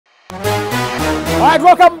right,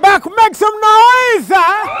 welcome back. Make some noise.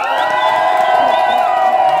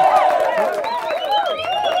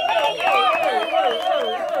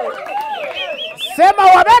 Sema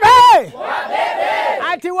wabebe. Wabebe.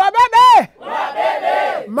 Ati wabebe.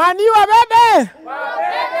 Wabebe. Mani wabebe.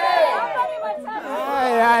 Wabebe.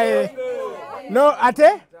 Ay. No,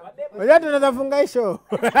 ate? Wewe tunaweza funga show.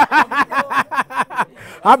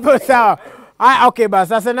 Hapo sawa. Okay,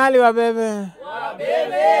 basi Arsenal wabebe.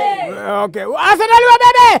 Wabebe. Okay. Arsenal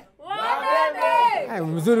wabebe. Wabebe.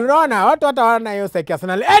 Mzuri unaona watu wataona hiyo seki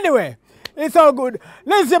Arsenal. Anyway, it's all good.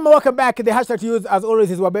 Ladies and gentlemen, welcome back. The hashtag to use as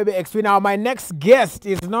always is WABEBE EXPERIENCE. Now, my next guest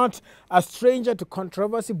is not a stranger to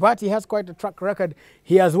controversy, but he has quite a track record.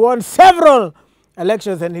 He has won several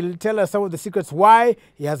elections, and he'll tell us some of the secrets why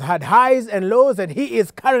he has had highs and lows, and he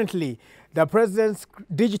is currently the President's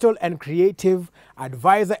Digital and Creative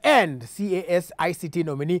Advisor and CAS ICT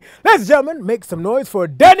nominee. Ladies and gentlemen, make some noise for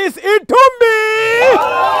Dennis Itumbi!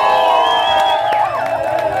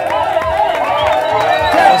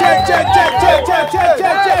 Check.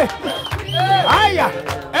 Hiya!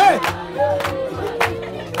 Hey!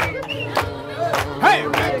 Hey!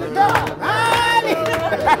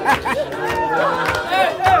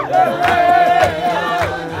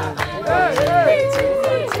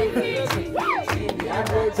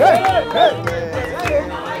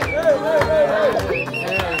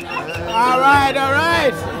 All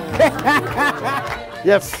right.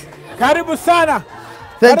 Yes. Karibu sana.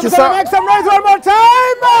 Thank you, sir. Make some noise one more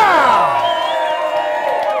time.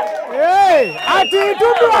 Hey, ati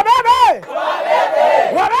Itumbi wabebe.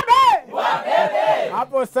 Wabebe.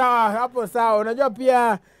 Hapo sawa. Unajua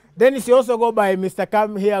pia Dennis, you also go by Mr.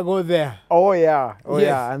 Come Here, Go There. Oh yeah.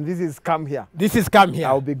 And this is Come Here. This is Come Here.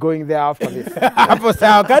 I'll be going there after this. Hapo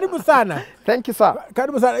sawa. Karibu sana. Thank you, sir.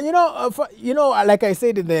 Karibu sana. You know, like I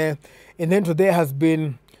said in the intro, there has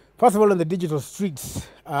been, first of all, on the digital streets,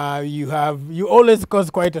 you always cause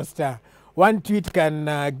quite a stir. One tweet can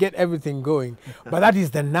get everything going, but that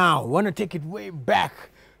is the now. We want to take it way back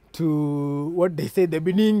to what they say, the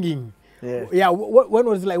beginning. Yeah. Yeah. When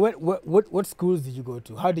was it like? What schools did you go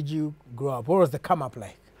to? How did you grow up? What was the come up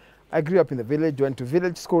like? I grew up in the village, went to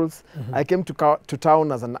village schools. I came to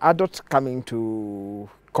town as an adult coming to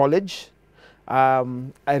college. I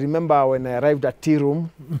remember when I arrived at tea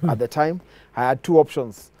room at the time, I had two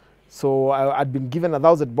options. So I'd been given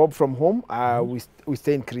 1,000 bob from home. We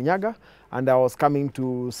stay in Kirinyaga, and I was coming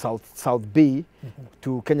to South B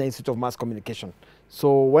to Kenya Institute of Mass Communication.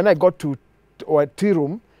 So when I got to tea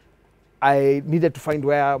room, I needed to find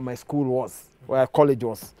where my school was, where college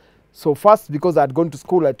was. So first, because I had gone to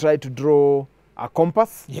school, I tried to draw a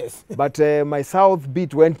compass. Yes. But my south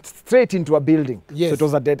beat went straight into a building. Yes. So it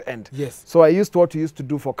was a dead end. Yes. So I used what we used to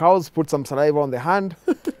do for cows, put some saliva on the hand,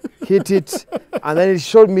 hit it, and then it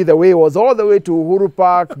showed me the way. It was all the way to Uhuru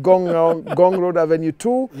Park, Gong Road Avenue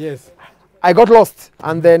 2. Yes. I got lost,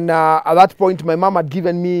 and then at that point my mom had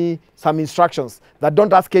given me some instructions that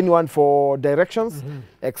don't ask anyone for directions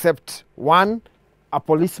except one, a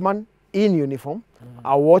policeman in uniform,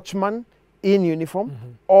 a watchman in uniform,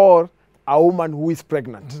 or a woman who is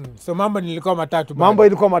pregnant. So mambo nilikuwa matatu. Mambo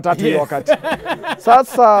ilikuwa matatu hiyo wakati.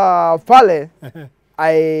 Sasa pale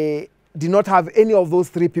I did not have any of those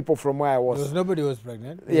three people from where I was. There was nobody who was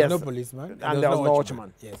pregnant. There was no policeman. And there was no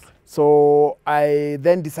watchman. Yes. So I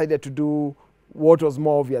then decided to do what was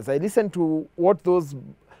more obvious. I listened to what those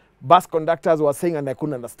bus conductors were saying and I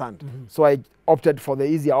couldn't understand. So I opted for the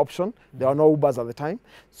easier option. There were no Ubers at the time.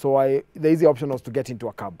 So the easy option was to get into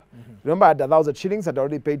a cab. Remember, I had 1,000 shillings. I'd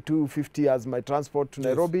already paid 250 as my transport to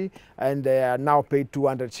Nairobi, and I now paid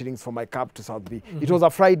 200 shillings for my cab to South B. It was a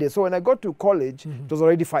Friday. So when I got to college, it was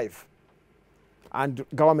already 5. And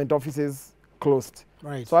government offices closed.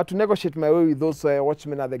 Right. So I had to negotiate my way with those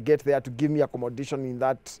watchmen at the gate there to give me accommodation in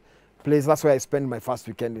that place. That's where I spent my first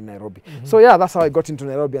weekend in Nairobi. So yeah, that's how I got into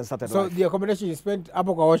Nairobi and started life. The accommodation you spent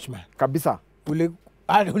hapo kwa watchman? Kabisa.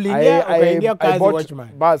 Ukaingia kazi watchman?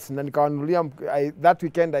 Bus, na nikawanunulia, that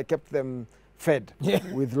weekend I kept them fed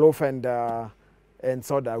with loaf and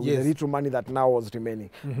soda with the little money that now was remaining.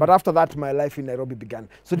 But after that, my life in Nairobi began.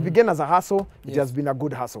 So it began as a hustle. It has been a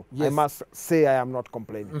good hustle. I must say I am not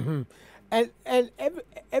complaining. And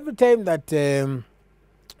every time that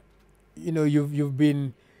you've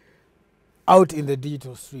been out in the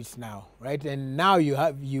digital streets now, right? And now you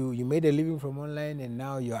made a living from online, and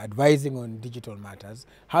now you're advising on digital matters.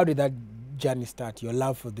 How did that journey start? Your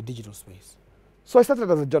love for the digital space? So I started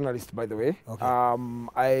as a journalist, by the way.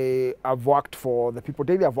 Okay. I've worked for the People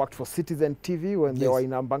Daily. I've worked for Citizen TV when they were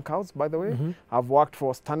in our bank house, by the way. I've worked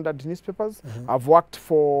for Standard newspapers. I've worked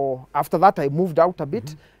for, after that I moved out a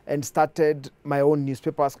bit and started my own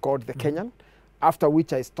newspapers called The Kenyan. after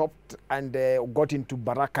which I stopped and got into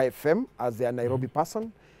Baraka FM as a Nairobi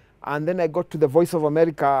person. And then I got to the Voice of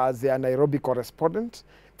America as a Nairobi correspondent.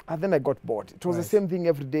 And then I got bored. It was the same thing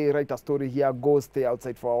every day, write a story here, go stay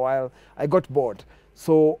outside for a while. I got bored.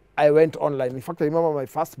 So I went online. In fact, I remember my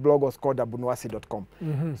first blog was called abunwasi.com.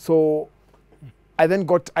 So I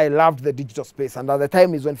loved the digital space. And at the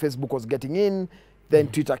time is when Facebook was getting in. Then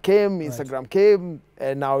Twitter came, Instagram came,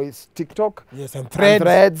 and now it's TikTok. Yes, and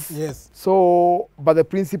threads. Yes. So, but the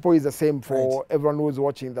principle is the same for everyone who is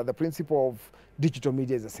watching, that the principle of digital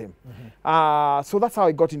media is the same. So that's how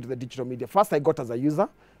I got into the digital media. First, I got as a user.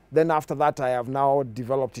 Then after that, I have now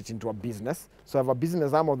developed it into a business. So I have a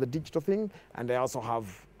business arm of the digital thing, and I also have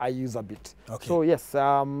a user bit. Okay. So yes,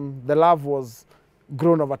 the love was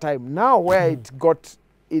grown over time. Now where it got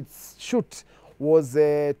its shoot was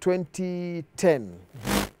 2010.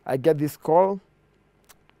 I get this call,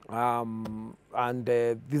 and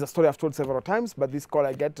this is a story I've told several times, but this call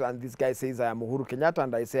I get, and this guy says, I am Uhuru Kenyatta,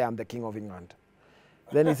 and I say, I'm the King of England.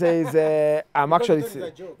 Then he says, I'm actually...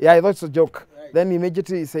 Yeah, I thought it's a joke. Right. Then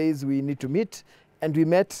immediately he says, we need to meet, and we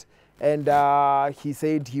met, and he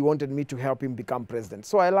said he wanted me to help him become president.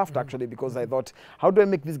 So I laughed, actually, because I thought, how do I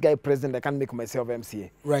make this guy president? I can't make myself MCA.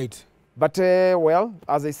 Right. But, well,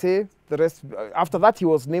 as I say, the rest, after that, he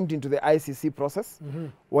was named into the ICC process,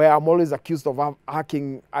 where I'm always accused of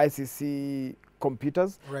hacking ICC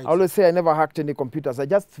computers. Right. I always say I never hacked any computers. I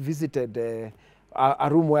just visited a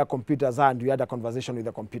room where computers are, and we had a conversation with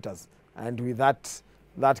the computers. And with that,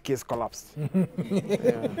 that case collapsed.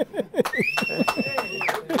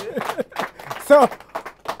 So,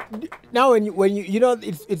 now when you know,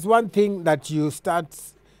 it's one thing that you start,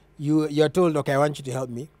 you're told, okay, I want you to help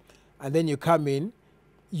me. And then you come in,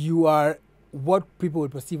 you are what people would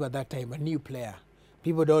perceive at that time, a new player.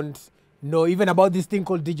 People don't know even about this thing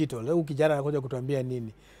called digital.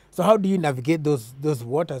 So how do you navigate those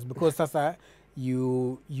waters? Because sasa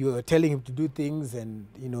you're telling him to do things, and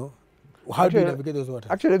you know, how do you navigate those waters?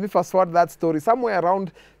 Actually, let me fast forward that story. Somewhere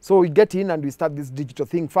around, so we get in and we start this digital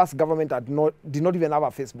thing. First, government did not even have a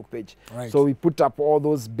Facebook page. Right. So we put up all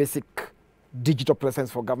those basic digital presence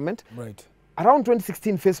for government. Right. Around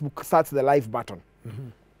 2016, Facebook starts the live button.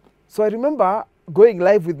 So I remember going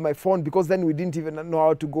live with my phone, because then we didn't even know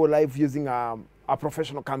how to go live using a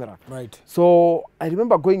professional camera. Right. So I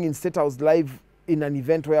remember going in State House live in an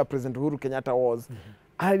event where President Uhuru Kenyatta was.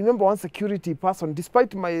 I remember one security person,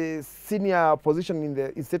 despite my senior position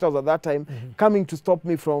in State House at that time, coming to stop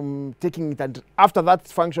me from taking it, and after that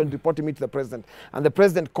function, reporting me to the president. And the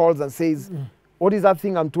president calls and says, what is that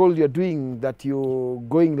thing I'm told you're doing that you're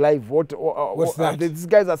going live? What's that? These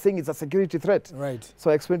guys are saying it's a security threat. Right. So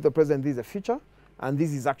I explained to the president, this is a feature, and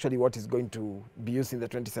this is actually what is going to be used in the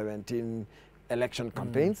 2017 election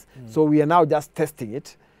campaigns. So we are now just testing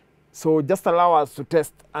it. So just allow us to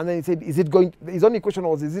test. And then he said, his only question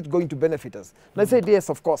was, is it going to benefit us? And I said, yes,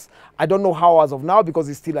 of course. I don't know how as of now, because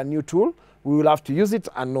it's still a new tool. We will have to use it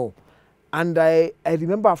and know. And I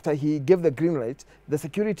remember after he gave the green light, the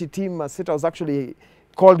security team at State House actually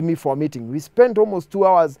called me for a meeting. We spent almost 2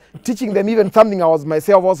 hours teaching them even something I was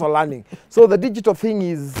myself also learning. So the digital thing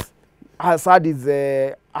has had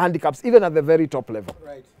its handicaps, even at the very top level.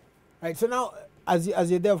 Right. Right. So now, as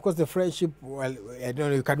you're there, of course, the friendship, well, I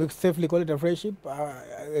don't know, can we safely call it a friendship?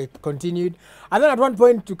 It continued. And then at one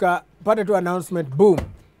point, took a part two announcement, boom.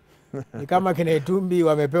 Ni kama kina Itumbi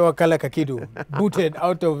wamepewa kala kakidu, booted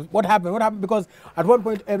out of... What happened? What happened? Because at one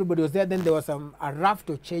point everybody was there, then there was a raft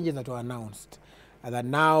of changes that were announced. And that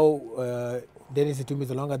now Dennis Itumbi is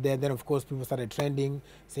no longer there. Then of course people started trending,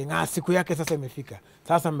 saying, siku yake sasa imefika.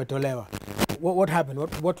 Sasa mmetolewa. What happened?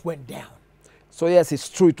 What went down? So yes, it's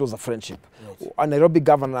true, it was a friendship. Yes. Nairobi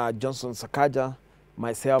Governor Johnson Sakaja,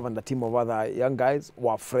 myself and a team of other young guys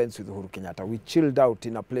were friends with Uhuru Kenyatta. We chilled out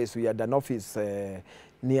in a place. We had an office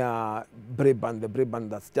near Braeburn, the Braeburn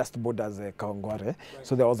that's just borders Kawangware. Right.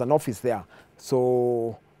 So there was an office there.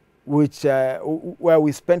 So where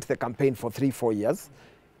we spent the campaign for 3-4 years.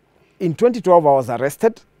 In 2012, I was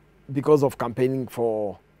arrested because of campaigning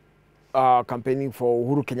for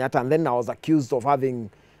Uhuru Kenyatta, and then I was accused of having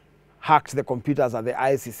hacked the computers at the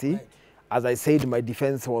ICC. Right. As I said, my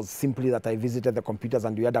defense was simply that I visited the computers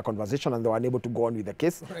and we had a conversation, and they were unable to go on with the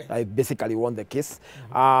case. Right. I basically won the case.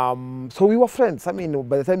 So we were friends. I mean,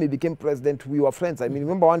 by the time he became president, we were friends. I mean,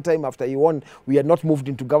 remember one time after he won, we had not moved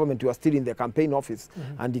into government. We were still in the campaign office.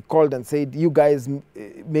 And he called and said, you guys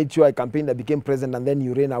made sure I campaigned, I became president, and then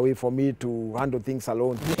you ran away for me to handle things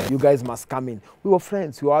alone. You guys must come in. We were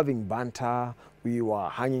friends. We were having banter. We were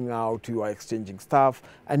hanging out. We were exchanging stuff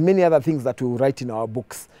and many other things that we write in our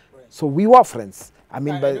books. So we were friends. I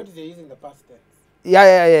mean, I noticed you're using the past tense.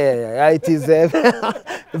 Yeah. It is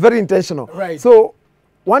very intentional. Right. So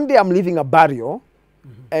one day I'm leaving a barrio,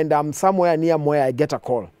 and I'm somewhere near where I get a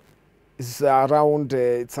call. It's around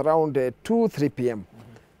 2-3 p.m.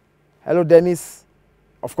 Hello, Dennis.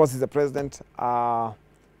 Of course, he's the president.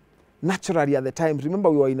 Naturally, at the time, remember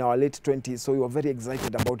we were in our late 20s, so we were very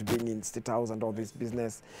excited about being in State House and all this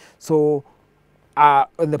business. So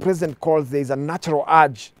when the president calls, there is a natural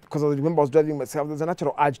urge, because I remember I was driving myself, there's a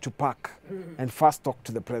natural urge to park and first talk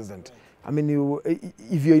to the president. I mean,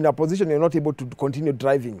 if you're in a position, you're not able to continue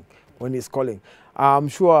driving when he's calling. I'm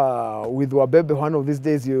sure with WABEBE, one of these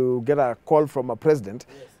days, you get a call from a president,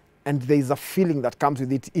 and there is a feeling that comes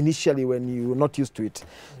with it initially when you're not used to it.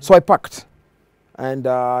 So I parked. And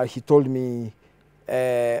he told me,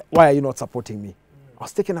 why are you not supporting me? I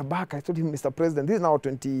was taken aback. I told him, Mr. President, this is now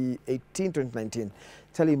 2018, 2019.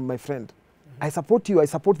 Tell him, my friend, I support you. I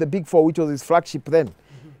support the Big Four, which was his flagship then.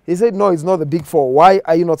 He said, no, it's not the Big Four. Why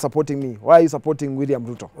are you not supporting me? Why are you supporting William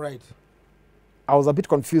Ruto? Right. I was a bit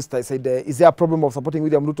confused. I said, is there a problem of supporting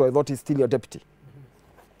William Ruto? I thought he's still your deputy.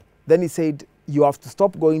 Then he said, you have to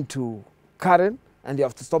stop going to Karen, and you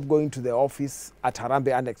have to stop going to the office at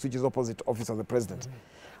Harambee Annex, which is opposite office of the president.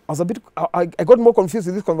 I was a bit, I got more confused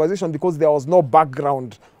with this conversation because there was no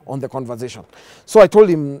background on the conversation. So I told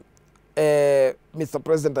him, Mr.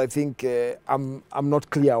 President, I think I'm not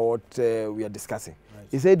clear what we are discussing. Right.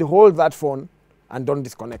 He said, hold that phone and don't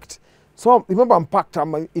disconnect. So remember, I'm packed.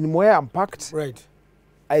 I'm in where I'm packed. Right.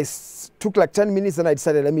 I took like 10 minutes, and I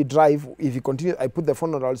decided, let me drive. If he continues, I put the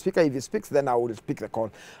phone on loudspeaker. If he speaks, then I will speak the call.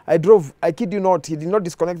 I drove. I kid you not, he did not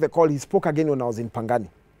disconnect the call. He spoke again when I was in Pangani.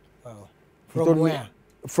 Wow. From where?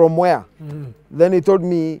 From where? Then he told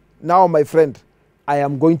me, now, my friend, I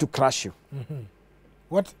am going to crush you.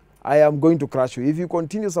 What? I am going to crush you. If you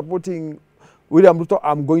continue supporting William Ruto,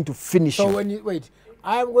 I'm going to finish you. So when you, wait,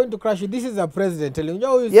 I am going to crush you. This is a president telling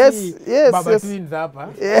you, yes, see yes, Baba yes. twins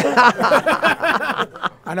hapa.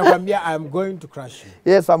 Anakuambia, I am going to crush you.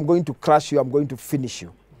 Yes, I'm going to crush you. I'm going to finish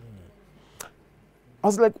you. I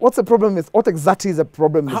was like, what's the problem with, what exactly is the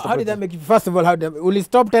problem? How did that make you, first of all, how did, will he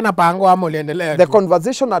stop tena pango ama uliendelea? The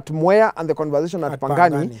conversation at Mwea and the conversation at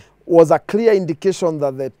Pangani was a clear indication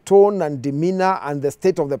that the tone and demeanor and the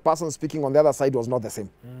state of the person speaking on the other side was not the same.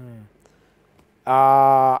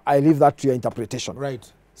 I leave that to your interpretation.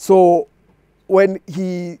 Right. So when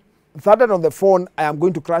he started on the phone, I am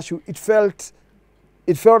going to crush you, it felt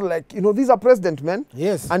like, you know, these are president men.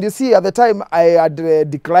 Yes. And you see, at the time, I had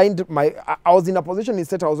declined my, I was in a position in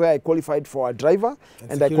State House where I qualified for a driver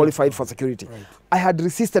and I qualified for security. Right. I had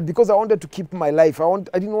resisted because I wanted to keep my life. I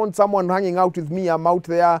didn't want someone hanging out with me. I'm out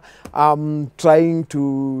there trying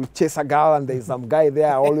to chase a girl, and there's some guy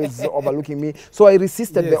there always overlooking me. So I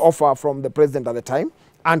resisted the offer from the president at the time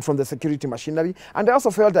and from the security machinery. And I also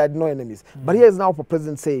felt I had no enemies. But here is now the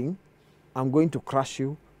president saying, I'm going to crush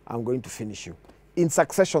you, I'm going to finish you. In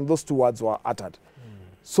succession, those two words were uttered.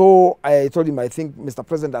 So I told him, I think, Mr.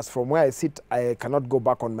 President, as from where I sit, I cannot go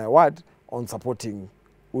back on my word on supporting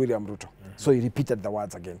William Ruto. So he repeated the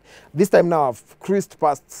words again. This time now, I've cruised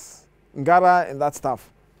past Ngara and that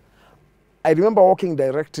stuff. I remember walking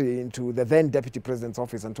directly into the then Deputy President's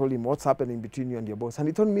office and told him, what's happening between you and your boss? And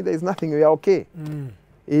he told me, there is nothing, we are okay.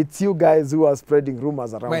 It's you guys who are spreading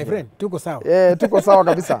rumors around. My friend, tuko sawa. Yeah, tuko sawa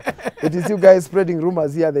kabisa. It is you guys spreading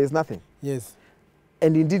rumors here, there is nothing. Yes.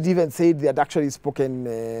 And indeed even said they had actually spoken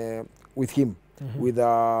with him,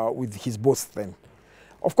 with his boss then.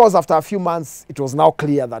 Of course, after a few months, it was now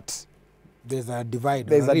clear that there's a divide.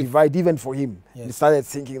 There's a divide even for him. Yes. He started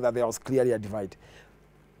thinking that there was clearly a divide.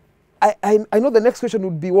 I know the next question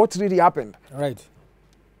would be, what really happened? Right.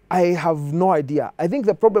 I have no idea. I think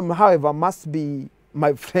the problem, however, must be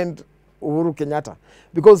my friend Uhuru Kenyatta,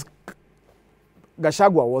 because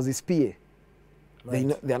Gachagua was his PA.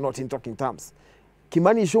 Right. They are not in talking terms.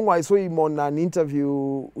 Kimani Ichung'wah, I saw him on an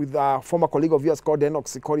interview with a former colleague of yours called Enoch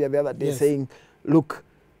Sikoria the other day, saying, look,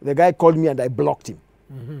 the guy called me and I blocked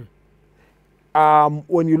him.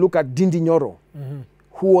 When you look at Dindi Nyoro,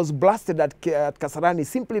 who was blasted at Kasarani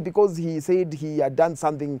simply because he said he had done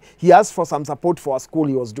something, he asked for some support for a school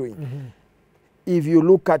he was doing. If you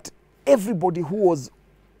look at everybody who was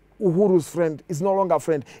Uhuru's friend is no longer a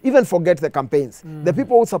friend. Even forget the campaigns. The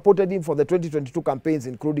people who supported him for the 2022 campaigns,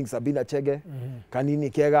 including Sabina Chege,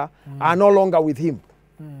 Kanini Kega, are no longer with him.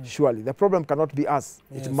 Surely. The problem cannot be us.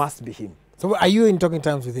 Yes. It must be him. So are you in talking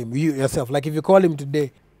terms with him, you yourself? Like if you call him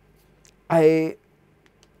today? I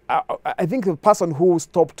think the person who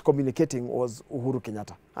stopped communicating was Uhuru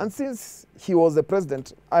Kenyatta. And since he was the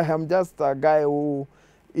president, I am just a guy who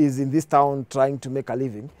is in this town trying to make a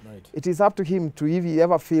living. Right. It is up to him to, if he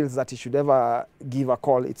ever feels that he should ever give a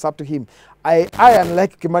call, it's up to him. I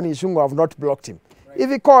unlike Kimani Ichung'wah, have not blocked him. Right. If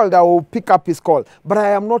he called, I will pick up his call. But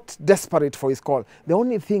I am not desperate for his call. The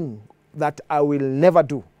only thing that I will never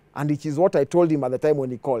do, and it is what I told him at the time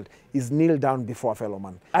when he called, is kneel down before a fellow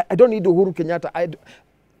man. I don't need Uhuru Kenyatta.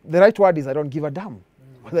 The right word is I don't give a damn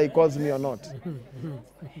whether he calls me or not.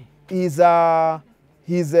 He's a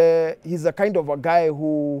kind of a guy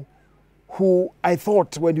who I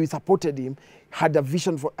thought when we supported him had a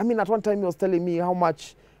vision for. I mean, at one time he was telling me how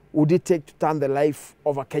much would it take to turn the life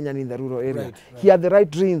of a Kenyan in the rural area. Right. He had the right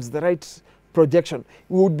dreams, the right projection.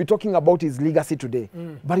 We would be talking about his legacy today,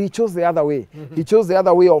 but he chose the other way. He chose the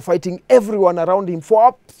other way of fighting everyone around him for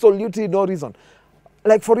absolutely no reason.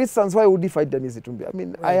 Like, for instance, why would he fight Dennis Itumbi? I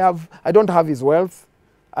mean, right. I don't have his wealth.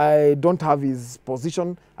 I don't have his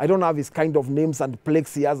position. I don't have his kind of names and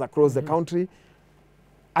plaques he has across the country.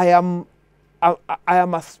 I am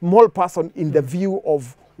a small person in the view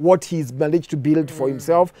of what he's managed to build for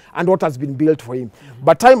himself and what has been built for him.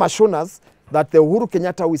 But time has shown us that the Uhuru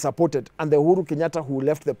Kenyatta we supported and the Uhuru Kenyatta who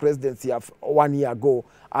left the presidency 1 year ago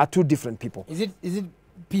are two different people. Is it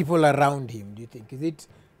people around him, do you think? Is it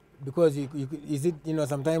because is it, you know,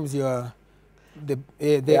 sometimes you're the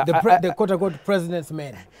quote-unquote president's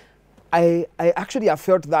man? I actually have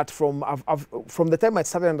felt that from the time I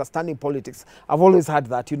started understanding politics. I've always had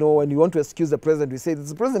that, you know, when you want to excuse the president, we say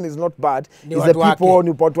the president is not bad, it's the people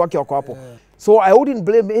ni watu wake wako hapo. So I wouldn't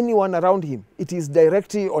blame anyone around him. It is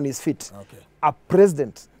directly on his feet. Okay. A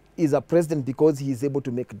president is a president because he is able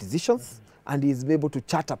to make decisions and he is able to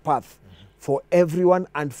chart a path for everyone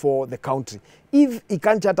and for the country. If he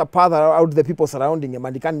can't chart a path out the people surrounding him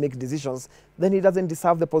and he can't make decisions, then he doesn't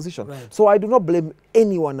deserve the position. Right. So I do not blame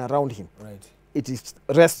anyone around him. Right. It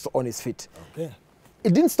rests on his feet. Okay.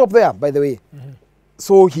 It didn't stop there, by the way.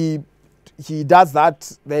 So he does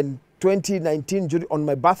that. Then 2019, on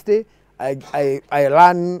my birthday, I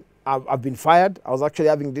learned I've been fired. I was actually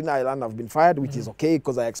having dinner. I learned I've been fired, which is okay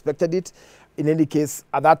because I expected it. In any case,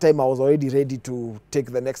 at that time, I was already ready to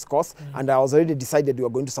take the next course, and I was already decided we were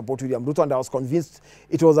going to support William Ruto, and I was convinced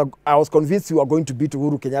I was convinced we were going to beat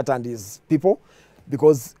Uhuru Kenyatta and his people,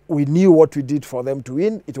 because we knew what we did for them to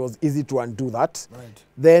win. It was easy to undo that. Right.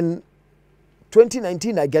 Then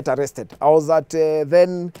 2019, I get arrested. I was at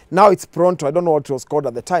then, now it's Pronto. I don't know what it was called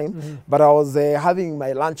at the time, but I was having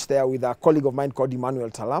my lunch there with a colleague of mine called Emmanuel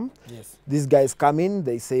Talam. Yes. These guys come in,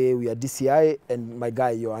 they say, we are DCI, and my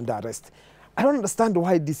guy, you're under arrest. I don't understand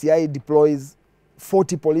why DCI deploys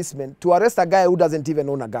 40 policemen to arrest a guy who doesn't even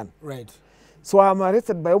own a gun. Right. So I'm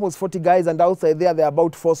arrested by almost 40 guys, and outside there are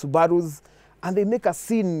about 4 Subarus, and they make a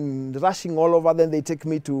scene rushing all over. Then they take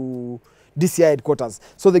me to DCI headquarters.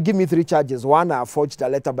 So they give me 3 charges. One, I have forged a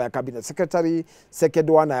letter by a cabinet secretary. Second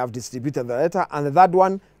one, I have distributed the letter. And the third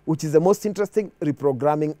one, which is the most interesting,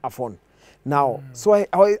 reprogramming a phone. Now, so I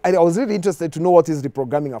was really interested to know what is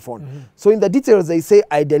reprogramming a phone. So in the details, they say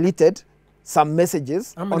I deleted some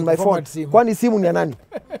messages on my phone. Kwani simu ni ya nani?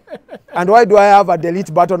 And why do I have a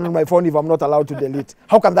delete button on my phone if I'm not allowed to delete?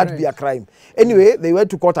 How can that be a crime? Anyway, they went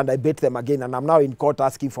to court and I bet them again, and I'm now in court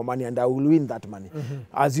asking for money, and I will win that money.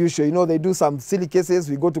 As usual, you know, they do some silly cases.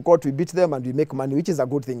 We go to court, we beat them, and we make money, which is a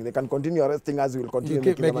good thing. They can continue arresting us, we will continue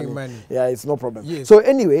making money. Yeah, it's no problem. Yes. So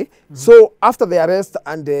anyway, so after the arrest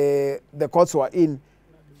and the courts were in,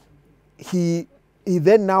 he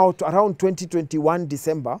then now, to around 2021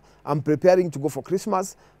 December, I'm preparing to go for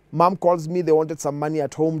Christmas. Mom calls me, they wanted some money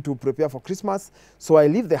at home to prepare for Christmas. So I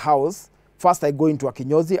leave the house. First I go into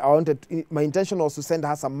Akinyozi. My intention was to send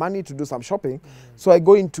her some money to do some shopping. So I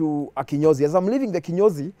go into Akinyozi. As I'm leaving the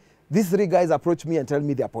Kinyozi, these 3 guys approach me and tell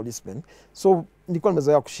me they are policemen. So nilikuwa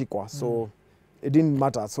nimezoea kushikwa. So it didn't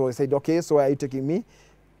matter. So I said, okay, so where are you taking me?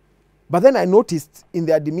 But then I noticed in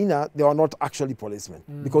their demeanor, they were not actually policemen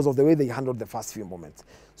because of the way they handled the first few moments.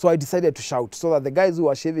 So I decided to shout so that the guys who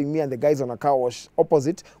were shaving me and the guys on a car wash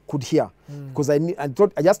opposite could hear. Because I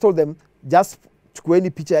just told them, just chukueni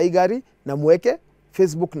picha ya gari na muweke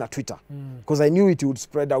Facebook na Twitter. Because I knew it would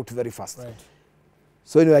spread out very fast. Right.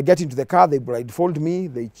 So anyway, I get into the car, they blindfold me,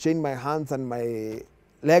 they chain my hands and my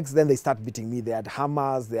legs, then they start beating me. They had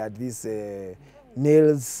hammers, they had these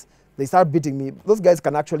nails. They start beating me. Those guys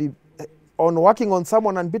can actually, on working on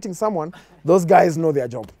someone and beating someone, those guys know their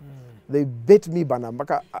job. They beat me,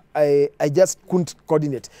 Banambaka. I just couldn't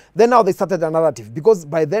coordinate. Then now they started a narrative, because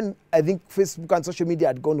by then I think Facebook and social media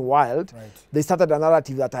had gone wild. Right. They started a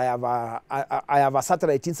narrative that I have a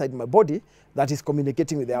satellite inside my body that is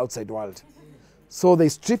communicating with the outside world. So they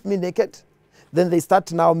strip me naked. Then they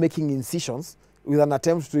start now making incisions with an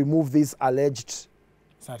attempt to remove this alleged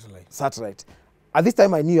satellite. At this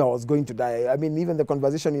time, I knew I was going to die. I mean, even the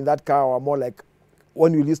conversation in that car were more like,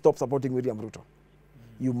 when will you stop supporting William Ruto?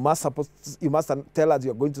 You must tell us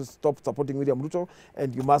you're going to stop supporting William Ruto,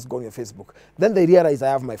 and you must go on your Facebook. Then they realize I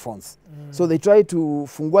have my phones. So they try to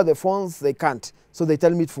fungua the phones, they can't. So they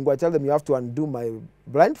tell me to fungua. I tell them you have to undo my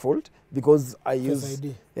blindfold because I use...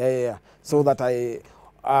 So that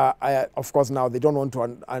I, of course, now they don't want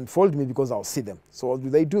to unfold me because I'll see them. So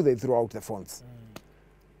what do? They throw out the phones.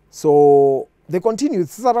 So they continue.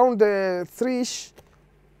 It's around 3-ish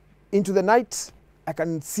into the night. I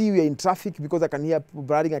can see we're in traffic because I can hear people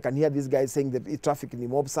bragging. I can hear these guys saying that traffic in the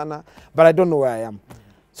mob sana, but I don't know where I am.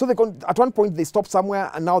 So at one point they stop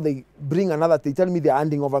somewhere, and now they bring another. They tell me they're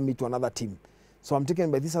handing over me to another team. So I'm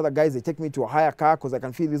taken by these other guys. They take me to a higher car because I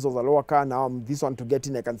can feel this was a lower car. Now I'm this one to get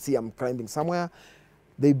in. I can see I'm climbing somewhere.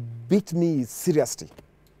 They beat me seriously.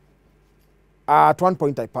 At one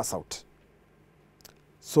point I pass out.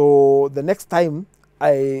 So the next time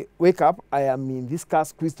I wake up, I am in this car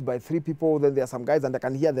squeezed by 3 people. Then there are some guys, and I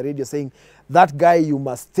can hear the radio saying, that guy, you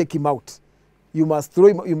must take him out. You must throw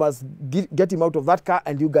him, you must get him out of that car,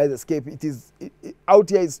 and you guys escape. Out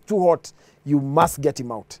here is too hot. You must get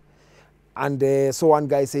him out. And so one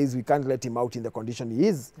guy says, we can't let him out in the condition he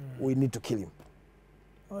is. We need to kill him.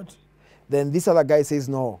 What? Then this other guy says,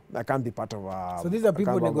 no, I can't be part of So these are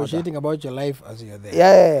people negotiating about your life as you're there.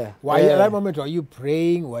 Yeah. Why at that moment, were you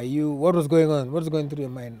praying? What was going on? What was going through your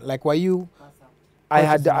mind? Like, were you... I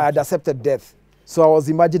had accepted death. So I was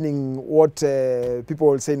imagining what people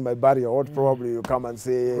will say in my burial, what probably will come and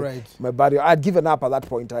say my burial. I had given up at that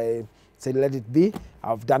point. I said, let it be.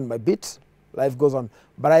 I've done my bit. Life goes on.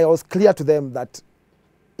 But I was clear to them that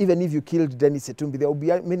even if you killed Dennis Itumbi, there will be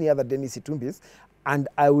many other Dennis Itumbis, and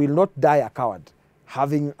I will not die a coward,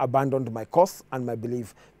 having abandoned my cause and my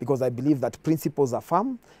belief, because I believe that principles are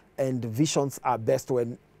firm and visions are best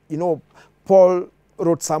when, Paul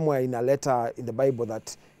wrote somewhere in a letter in the Bible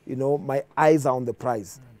that, my eyes are on the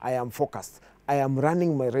prize. I am focused. I am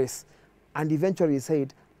running my race. And eventually he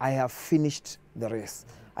said, I have finished the race.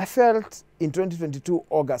 I felt in 2022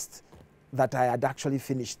 August that I had actually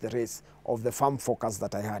finished the race of the firm focus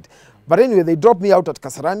that I had. But anyway, they dropped me out at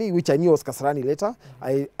Kasarani, which I knew was Kasarani later.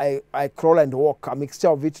 I crawl and walk, a mixture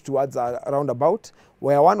of it towards a roundabout,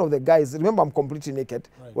 where one of the guys, remember I'm completely naked,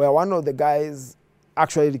 where one of the guys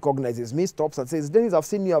actually recognizes me, stops and says, Dennis, I've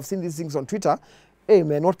seen you, I've seen these things on Twitter. Hey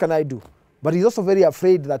man, what can I do? But he's also very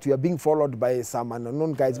afraid that we are being followed by some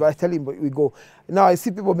unknown guys. But I tell him, we go. Now I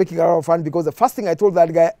see people making a lot of fun, because the first thing I told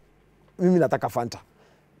that guy, mimi nataka Fanta.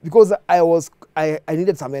 Because I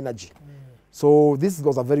needed some energy. So this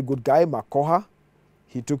was a very good guy, Makoha.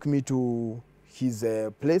 He took me to his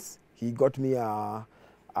place. He got me a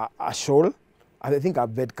shawl, I think a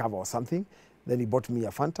bed cover or something. Then he bought me a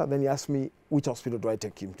Fanta. Then he asked me, which hospital do I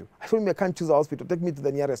take him to? I told him I can't choose a hospital. Take me to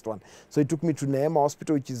the nearest one. So he took me to Neema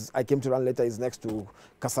Hospital, which is, I came to learn later, is next to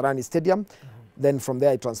Kasarani Stadium. Then from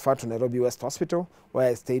there I transferred to Nairobi West Hospital, where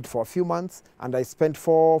I stayed for a few months. And I spent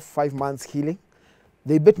 4-5 months healing.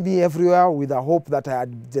 They beat me everywhere with the hope that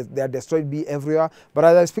they had destroyed me everywhere. But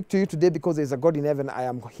as I speak to you today, because there's a God in heaven, I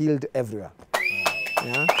am healed everywhere.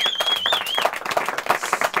 Yeah?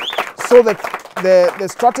 So the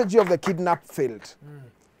strategy of the kidnap failed.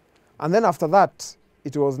 And then after that,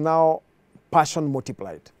 it was now passion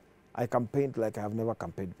multiplied. I campaigned like I have never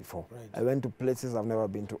campaigned before. I went to places I've never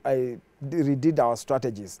been to. I redid our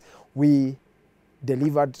strategies. We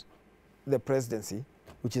delivered the presidency,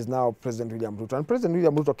 which is now President William Ruto. And President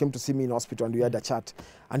William Ruto came to see me in hospital, and we had a chat.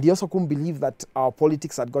 And he also couldn't believe that our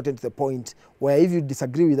politics had gotten to the point where if you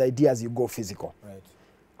disagree with ideas, you go physical.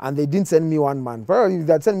 And they didn't send me one man. Probably if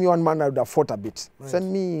they had sent me one man, I would have fought a bit.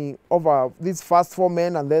 Send me over these first 4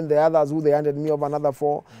 men, and then the others who they handed me over another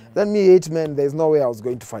 4. Then me 8 men, there's no way I was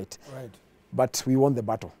going to fight. But we won the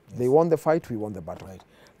battle. They won the fight, we won the battle.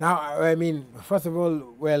 Now, I mean, first of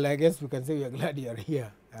all, well, I guess we can say we are glad you are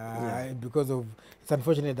here. Because of, it's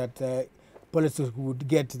unfortunate that politics would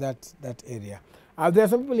get that area. There are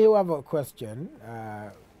some people here who have a question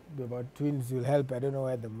about twins will help. I don't know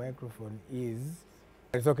where the microphone is.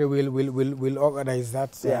 It's okay, we'll organize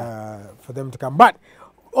that for them to come. But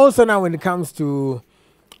also now when it comes to,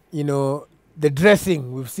 the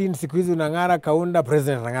dressing, we've seen Sikuizu Nangara Kaunda,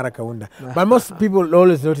 President Nangara Kaunda. But most people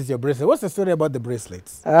always notice your bracelet. What's the story about the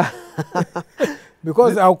bracelets?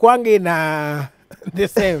 Because Aukwangi na the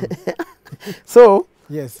same. So,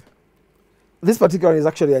 yes, this particular is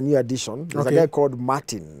actually a new addition. There's a guy called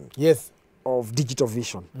Martin. Yes. Of Digital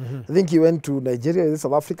Vision. I think he went to Nigeria,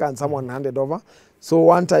 South Africa, and someone handed over. So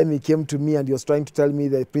one time he came to me and he was trying to tell me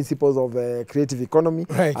the principles of creative economy.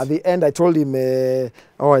 At the end, I told him,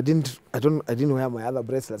 I didn't wear my other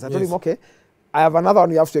bracelets. I told him, okay, I have another one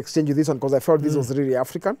we have to exchange with this one because I felt this was really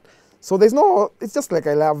African. So there's no, it's just like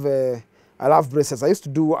I love braces. I used to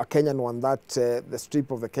do a Kenyan one, the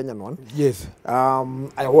strip of the Kenyan one. Yes.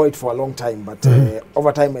 I wore it for a long time, but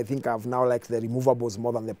over time I think I've now liked the removables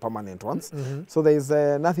more than the permanent ones. So there's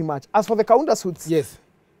nothing much. As for the counter suits, yes,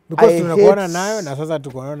 because tunakuona nayo na sasa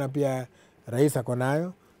tukoona pia rais ako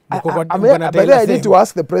nayo. I need to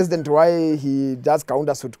ask the president why he does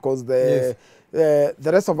counter suit, because the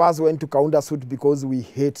rest of us went to counter suit because we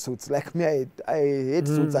hate suits. Like me, I hate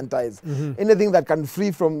suits and ties. Anything that can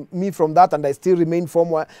free me from that and I still remain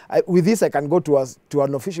formal. With this, I can go to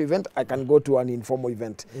an official event. I can go to an informal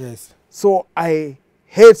event. Yes. So I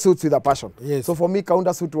hate suits with a passion. Yes. So for me,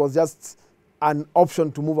 counter suit was just an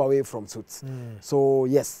option to move away from suits. So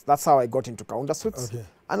yes, that's how I got into counter suits. Okay.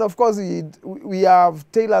 And of course, we have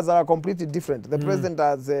tailors that are completely different. The president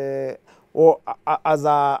has as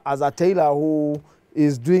a tailor who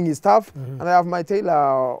is doing his stuff, and I have my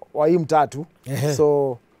tailor Waim Tatu.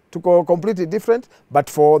 So to go completely different, but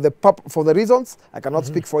for the reasons I cannot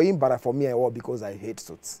speak for him, but for me I wore because I hate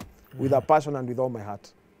suits with a passion and with all my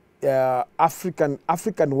heart.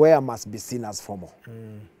 African wear must be seen as formal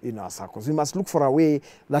in our circles. We must look for a way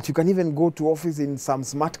that you can even go to office in some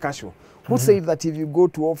smart casual. Who said that if you go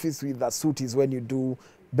to office with a suit is when you do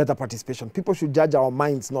better participation? People should judge our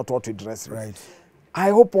minds, not what we dress with. Right.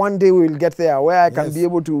 I hope one day we will get there where I can be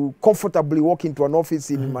able to comfortably walk into an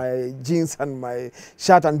office in my jeans and my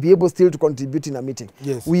shirt and be able still to contribute in a meeting.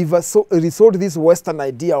 Yes. We've resold this Western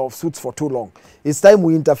idea of suits for too long. It's time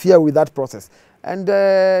we interfere with that process. And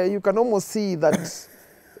you can almost see that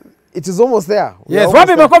it is almost there. Yes,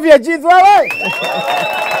 wapi makofi ya jeans wewe?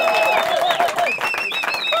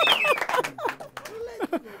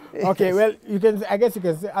 Okay, well, I guess you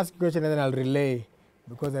can ask a question and then I'll relay,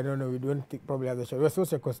 because I don't know, we don't probably have the show.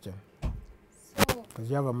 What's your question? Because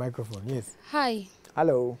you have a microphone, yes. Hi.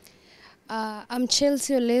 Hello. I'm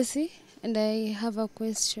Chelsea Olesi, and I have a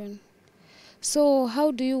question. So,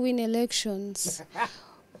 how do you win elections?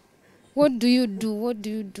 What do you do? What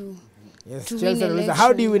do you do? Yes, to Chelsea win Olesi,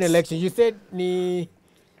 how do you win elections? You said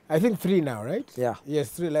I think 3 now, right? Yeah. Yes,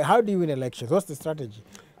 3. Like, how do you win elections? What's the strategy?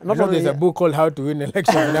 Not I know there's a book called How to Win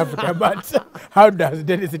Elections in Africa, but how does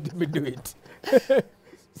Dennis Itumbi do it?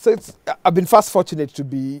 So I've been fast fortunate to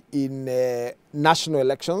be in national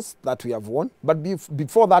elections that we have won. But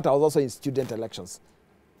before that, I was also in student elections.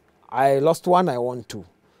 I lost 1, I won 2.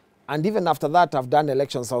 And even after that, I've done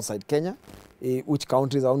elections outside Kenya, which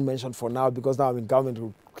countries I won't mention for now, because now I'm in government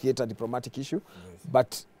to create a diplomatic issue. Yes.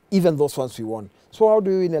 But even those ones we won. So how do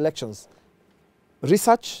you win elections?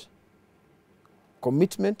 Research,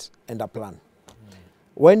 commitment, and a plan.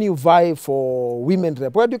 When you vie for women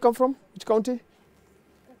rep, where do you come from? Which county?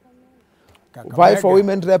 Vie for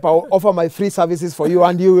women rep, I'll offer my free services for you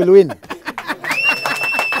and you will win.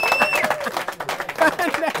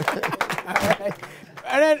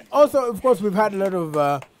 And then also, of course, we've had a lot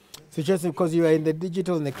of suggestions, because you are in the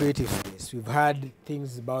digital and the creative space. We've had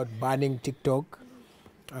things about banning TikTok.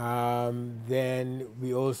 Then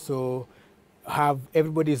we also have,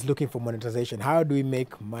 everybody is looking for monetization. How do we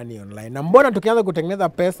make money online? Na mbona tukianza kutengeneza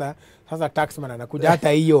pesa, sasa taxman anakuja hata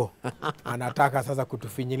hiyo anataka sasa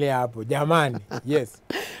kutufinyilia hapo. Jamani, yes.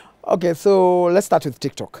 Okay, so let's start with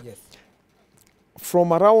TikTok. Yes.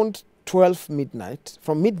 From around 12 midnight,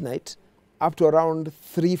 from midnight up to around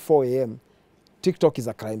 3-4 a.m., TikTok is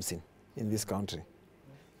a crime scene in this country.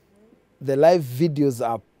 The live videos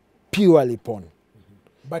are purely porn.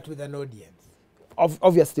 But with an audience.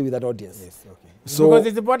 Obviously with an audience. Yes, okay. So because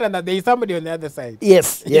it's important that there is somebody on the other side.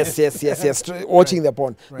 Yes, watching the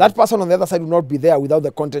porn. Right. That person on the other side will not be there without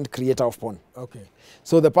the content creator of porn. Okay.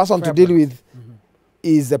 So the person Fair to deal point. with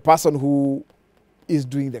is the person who is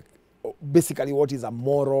doing basically what is a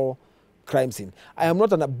moral crime scene. I am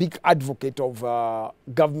not a big advocate of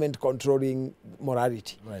government controlling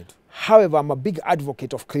morality. Right. However, I'm a big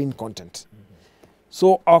advocate of clean content.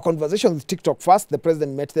 So our conversation with TikTok, first, the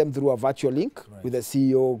president met them through a virtual link with the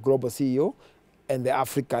CEO, global CEO, and the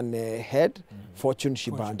African head, Fortune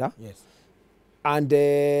Shibanda. Yes. And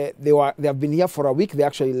they have been here for a week. They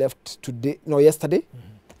actually left yesterday.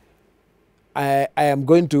 I am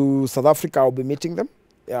going to South Africa. I'll be meeting them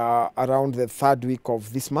around the 3rd week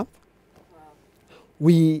of this month.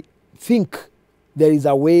 We think there is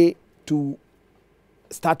a way to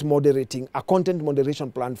start moderating, a content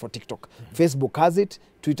moderation plan for TikTok. Facebook has it,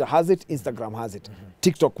 Twitter has it, Instagram has it.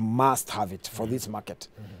 TikTok must have it for this market.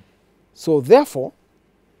 So therefore,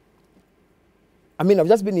 I mean, I've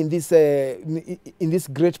just been in this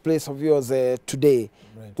great place of yours today,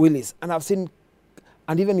 Willis, and I've seen,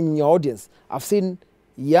 and even in your audience, I've seen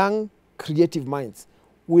young creative minds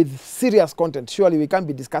with serious content. Surely we can't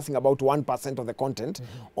be discussing about 1% of the content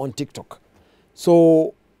on TikTok.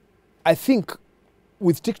 So I think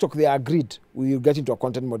with TikTok, they agreed we will get into a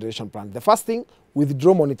content moderation plan. The first thing,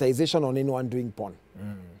 withdraw monetization on anyone doing porn.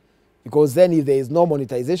 Because then if there is no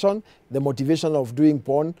monetization, the motivation of doing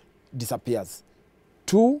porn disappears.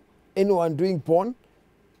 2, anyone doing porn,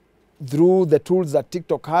 through the tools that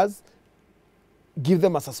TikTok has, give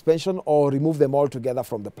them a suspension or remove them altogether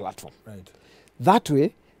from the platform. Right. That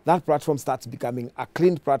way, that platform starts becoming a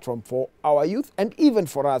clean platform for our youth and even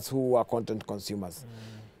for us who are content consumers.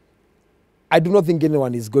 I do not think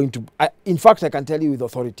anyone is going to... in fact, I can tell you with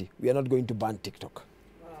authority, we are not going to ban TikTok.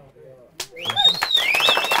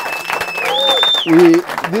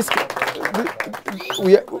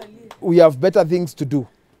 We have better things to do.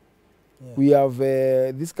 Yeah. We have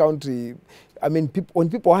this country... I mean, when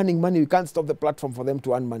people are earning money, we can't stop the platform for them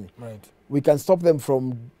to earn money. Right. We can stop them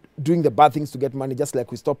from doing the bad things to get money, just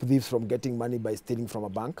like we stop thieves from getting money by stealing from a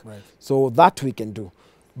bank. Right. So that we can do.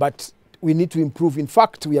 But we need to improve. In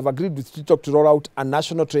fact, we have agreed with TikTok to roll out a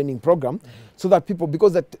national training program so that people,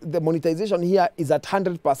 because the monetization here is at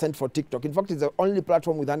 100% for TikTok. In fact, it's the only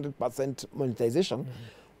platform with 100% monetization.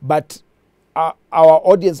 But our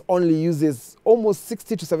audience only uses almost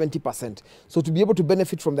 60 to 70%. So to be able to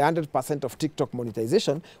benefit from the 100% of TikTok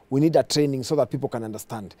monetization, we need a training so that people can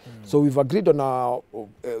understand. So we've agreed on our,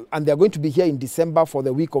 and they're going to be here in December for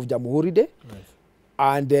the week of Jamhuri Day. Right.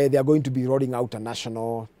 And they are going to be rolling out a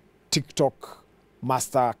national TikTok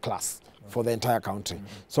master class for the entire country.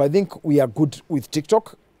 So I think we are good with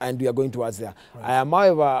TikTok and we are going towards there.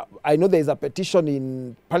 Right. I know there is a petition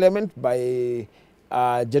in Parliament by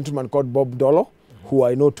a gentleman called Bob Dollo, who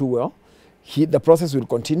I know too well. The process will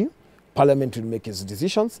continue. Parliament will make its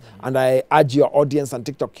decisions. And I urge your audience and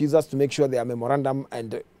TikTok users to make sure their memorandum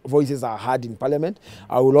and voices are heard in Parliament.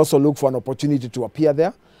 I will also look for an opportunity to appear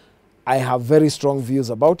there. I have very strong views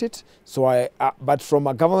about it. So but from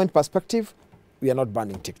a government perspective, we are not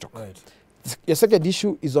banning TikTok. Right. Your second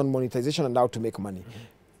issue is on monetization and how to make money.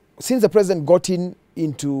 Since the president got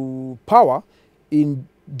into power in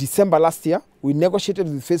December last year, we negotiated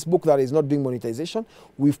with Facebook that is not doing monetization.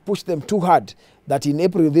 We've pushed them too hard that in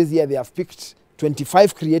April this year they have picked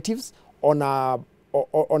 25 creatives on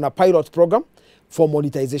a pilot program for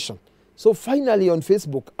monetization. So finally on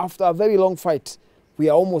Facebook, after a very long fight, we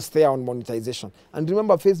are almost there on monetization. And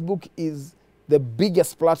remember, Facebook is the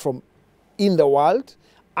biggest platform in the world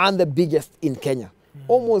and the biggest in Kenya.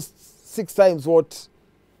 Almost 6 times what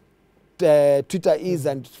Twitter is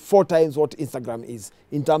and 4 times what Instagram is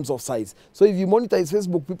in terms of size. So if you monetize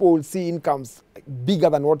Facebook, people will see incomes bigger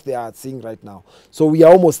than what they are seeing right now. So we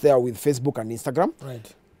are almost there with Facebook and Instagram.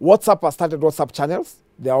 Right. WhatsApp has started WhatsApp channels.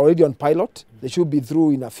 They are already on pilot. They should be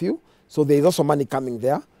through in a few. So there is also money coming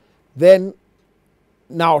there. Then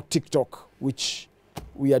now TikTok, which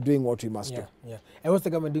we are doing what we must do. Yeah. And what's the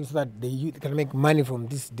government doing so that they can make money from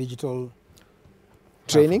this digital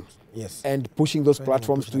training? Yes. And pushing those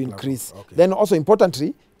platforms to increase. Okay. Then also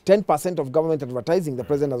importantly, 10% of government advertising, the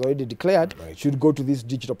president has already declared, should go to these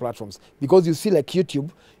digital platforms. Because you see, like YouTube,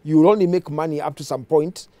 you will only make money up to some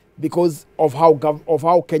point because of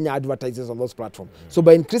how Kenya advertises on those platforms. So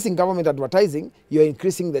by increasing government advertising, you're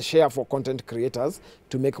increasing the share for content creators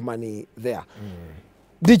to make money there.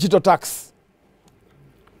 Digital tax.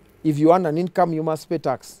 If you earn an income, you must pay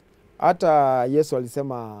tax. Hata Yesu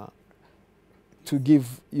alisema to give,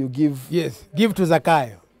 you give. Yes, give to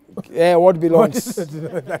Zakayo. What belongs to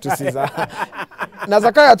Caesar. Na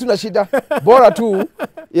Zakayo hatuna shida. Bora tu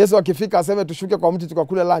Yesu akifika aseme tushuke kwa mti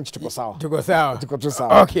tukakule lunch, tuko sawa. Tuko sawa. Tuko tu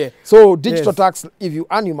sawa. Okay. So digital tax, if you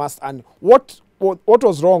earn, you must earn. What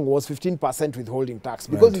was wrong was 15% withholding tax.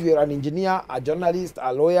 Because if you're an engineer, a journalist,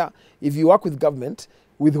 a lawyer, if you work with government,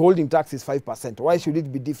 withholding tax is 5%. Why should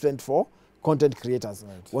it be different for content creators?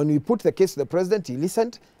 Right. When we put the case to the president, he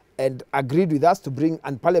listened and agreed with us to bring,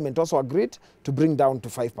 and Parliament also agreed to bring down to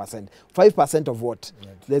 5%. 5% of what?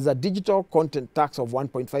 Right. There's a digital content tax of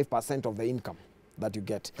 1.5% of the income that you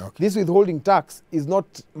get. Okay. This withholding tax is not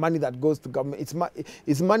money that goes to government.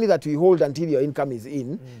 It's money that we hold until your income is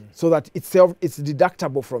in, so that it's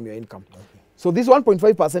deductible from your income. Okay. So this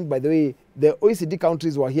 1.5%, by the way, the OECD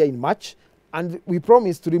countries were here in March, and we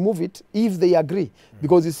promised to remove it if they agree.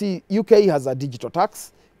 Because you see, UK has a digital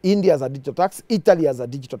tax, India has a digital tax, Italy has a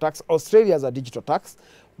digital tax, Australia has a digital tax,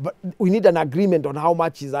 but we need an agreement on how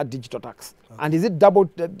much is that digital tax. Okay. And is it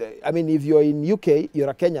double? I mean, if you're in UK, you're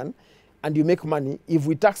a Kenyan, and you make money, if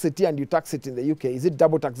we tax it here and you tax it in the UK, is it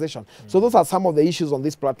double taxation? So those are some of the issues on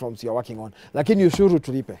these platforms you're working on. Lakini ushuru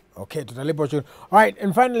tulipe. Okay, tutalipa ushuru. All right,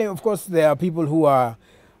 and finally, of course, there are people who are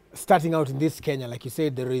starting out in this Kenya, like you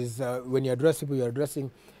said, there is, when you address people, you're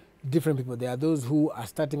addressing different people. There are those who are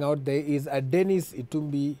starting out. There is a Dennis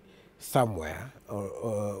Itumbi somewhere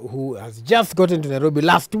who has just gotten to Nairobi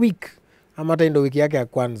last week, amata ndo wiki yake ya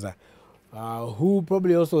kwanza, who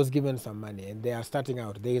probably also was given some money and they are starting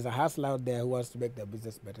out. There is a hustler out there who wants to make their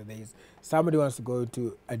business better. There is somebody who wants to go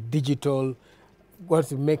to a digital, wants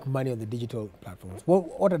to make money on the digital platforms.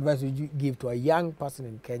 What advice would you give to a young person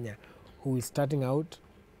in Kenya who is starting out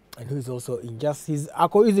and who is also in just his,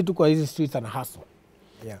 ako easy to his streets and hustle?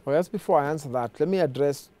 Yeah. Well, just before I answer that, let me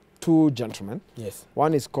address two gentlemen. Yes.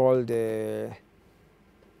 One is called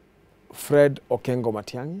Fred Okengo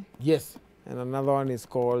Matiang'i. Yes. And another one is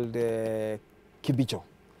called Kibicho.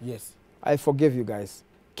 Yes. I forgive you guys.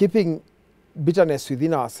 Keeping bitterness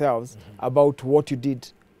within ourselves about what you did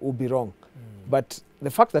will be wrong. But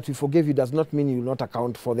the fact that we forgive you does not mean you will not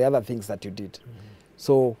account for the other things that you did.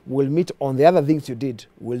 So we'll meet on the other things you did.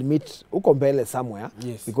 We'll meet Ukombele somewhere.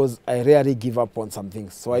 Yes. Because I rarely give up on some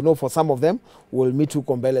things. So I know for some of them, we'll meet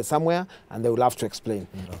Ukombele somewhere and they will have to explain.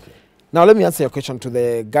 Okay. Now let me answer your question to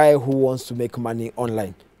the guy who wants to make money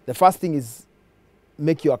online. The first thing is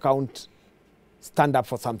make your account stand up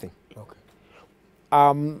for something. Okay.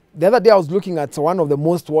 The other day I was looking at one of the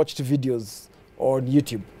most watched videos on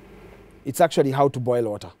YouTube. It's actually how to boil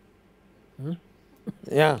water.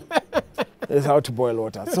 Yeah, it's how to boil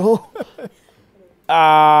water. So,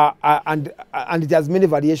 and it has many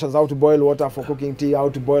variations: how to boil water for cooking tea, how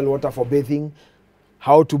to boil water for bathing,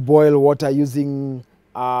 how to boil water using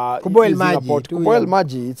Kuboil using a maji, pot. too, Kuboil yeah.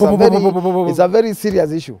 maji. It's a very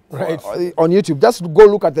serious issue. Right. On YouTube, just go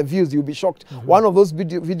look at the views, you'll be shocked. One of those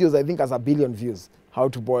videos I think has 1 billion views. How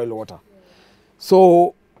to boil water.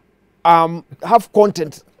 So, have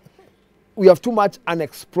content. We have too much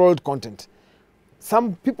unexplored content.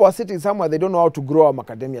 Some people are sitting somewhere, they don't know how to grow a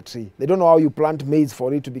macadamia tree. They don't know how you plant maize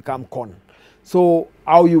for it to become corn. So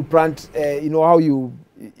how you plant, how you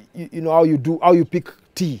pick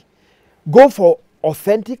tea. Go for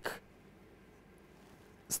authentic,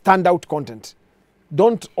 standout content.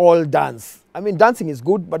 Don't all dance. I mean, dancing is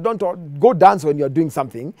good, but don't go dance when you're doing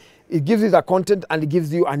something. It gives you the content and it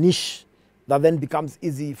gives you a niche that then becomes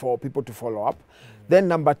easy for people to follow up. Then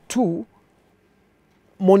number 2,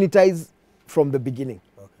 monetize from the beginning.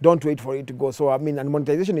 Okay. Don't wait for it to go. So, I mean, and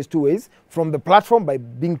monetization is 2 ways. From the platform by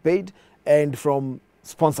being paid and from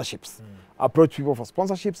sponsorships. Approach people for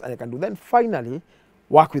sponsorships and you can do. Then finally,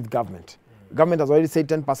 work with government. Government has already said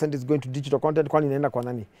 10% is going to digital content. Kwani inaenda kwa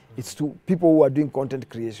nani? It's to people who are doing content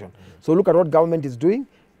creation. So look at what government is doing.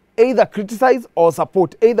 Either criticize or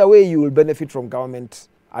support. Either way, you will benefit from government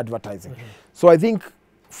advertising. So I think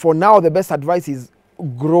for now, the best advice is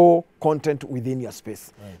grow content within your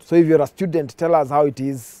space. Right. So if you're a student, tell us how it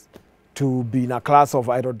is to be in a class of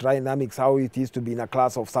aerodynamics, how it is to be in a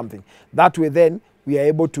class of something. That way then, we are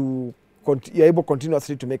able to you're able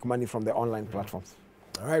continuously to make money from the online platforms.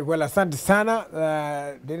 All right, well, asante sana,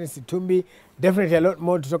 Dennis Itumbi. Definitely a lot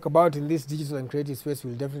more to talk about in this digital and creative space.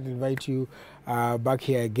 We'll definitely invite you back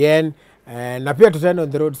here again. Na pia tutaenda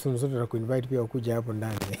on the road soon, so tutakuinvite pia ukuja hapo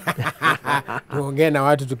ndani. Tuongee na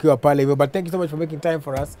watu tukiwa pale hivyo. But thank you so much for making time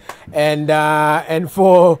for us and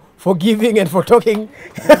for giving and for talking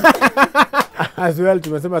as well.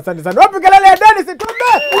 Tumesema asante sana. Wapi kelele ya Dennis Itumbi?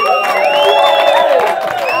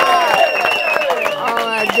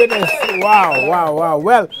 Goodness. Wow.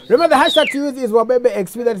 Well, remember the hashtag to use is WABEBE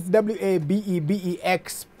EXP. That is WABEBE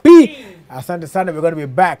EXP. Asante sana. We're going to be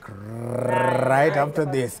back right after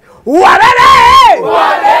this. WABEBE!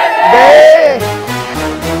 WABEBE!